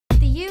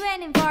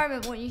UN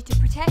Environment want you to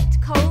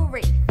protect coral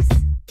reefs.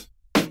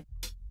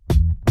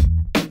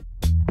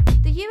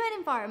 The UN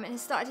Environment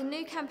has started a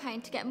new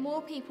campaign to get more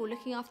people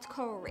looking after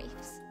coral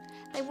reefs.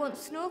 They want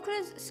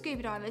snorkelers,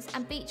 scuba divers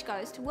and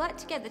beachgoers to work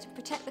together to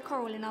protect the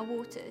coral in our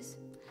waters.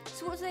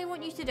 So what do they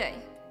want you to do?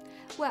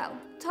 Well,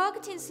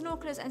 targeting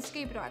snorkelers and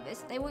scuba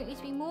divers, they want you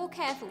to be more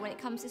careful when it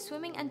comes to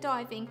swimming and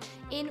diving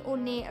in or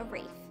near a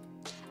reef.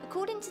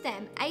 According to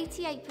them,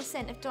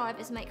 88% of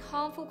divers make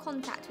harmful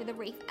contact with a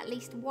reef at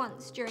least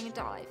once during a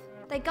dive.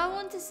 They go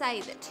on to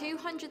say that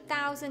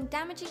 200,000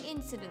 damaging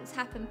incidents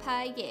happen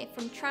per year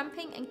from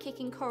tramping and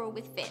kicking coral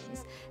with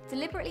fins,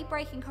 deliberately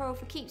breaking coral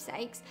for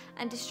keepsakes,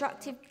 and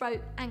destructive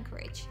boat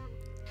anchorage.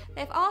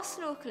 They've asked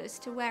snorkelers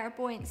to wear a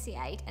buoyancy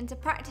aid and to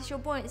practice your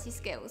buoyancy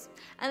skills,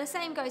 and the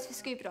same goes for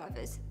scuba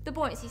divers. The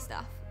buoyancy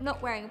stuff,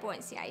 not wearing a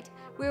buoyancy aid.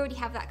 We already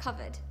have that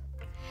covered.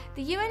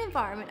 The UN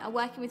Environment are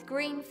working with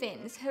Green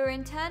Fins, who are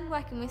in turn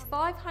working with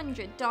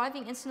 500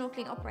 diving and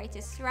snorkelling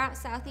operators throughout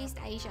Southeast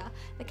Asia,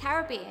 the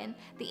Caribbean,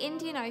 the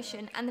Indian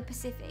Ocean and the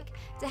Pacific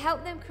to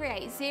help them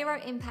create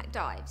zero-impact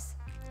dives.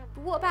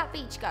 But what about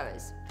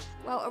beachgoers?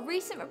 Well, a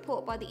recent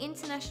report by the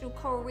International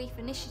Coral Reef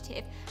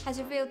Initiative has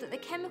revealed that the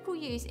chemical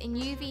used in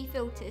UV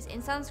filters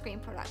in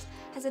sunscreen products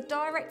has a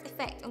direct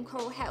effect on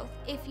coral health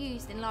if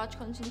used in large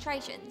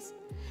concentrations.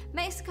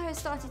 Mexico has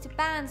started to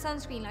ban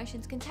sunscreen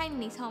lotions containing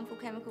these harmful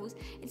chemicals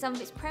in some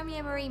of its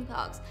premier marine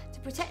parks to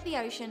protect the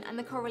ocean and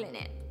the coral in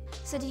it.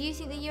 So do you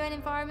think the UN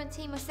Environment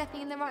team are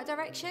stepping in the right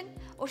direction?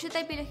 Or should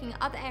they be looking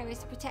at other areas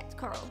to protect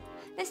coral?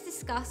 Let's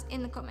discuss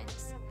in the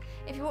comments.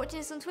 If you're watching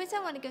this on Twitter,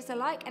 why not give us a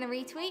like and a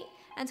retweet?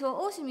 And to our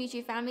awesome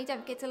YouTube family, don't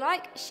forget to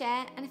like,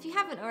 share, and if you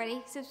haven't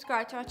already,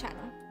 subscribe to our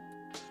channel.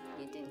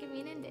 You didn't give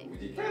me an ending.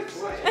 You can't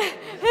play.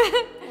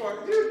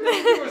 What?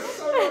 You are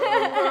so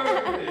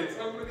unbelievable. It's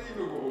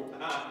unbelievable.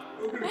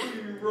 I'm going to call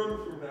you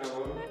Ron from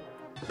now on.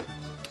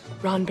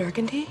 Ron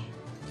Burgundy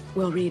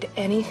will read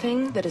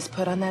anything that is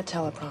put on that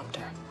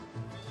teleprompter.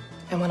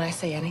 And when I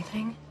say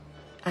anything,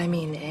 I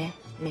mean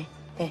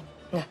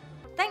nah.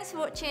 Thanks for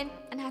watching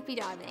and happy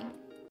diving.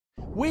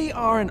 We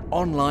are an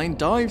online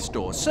dive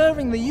store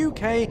serving the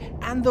UK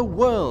and the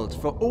world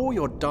for all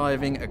your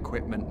diving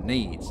equipment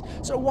needs.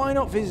 So why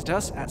not visit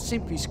us at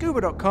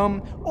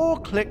simplyscuba.com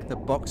or click the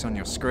box on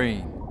your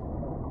screen.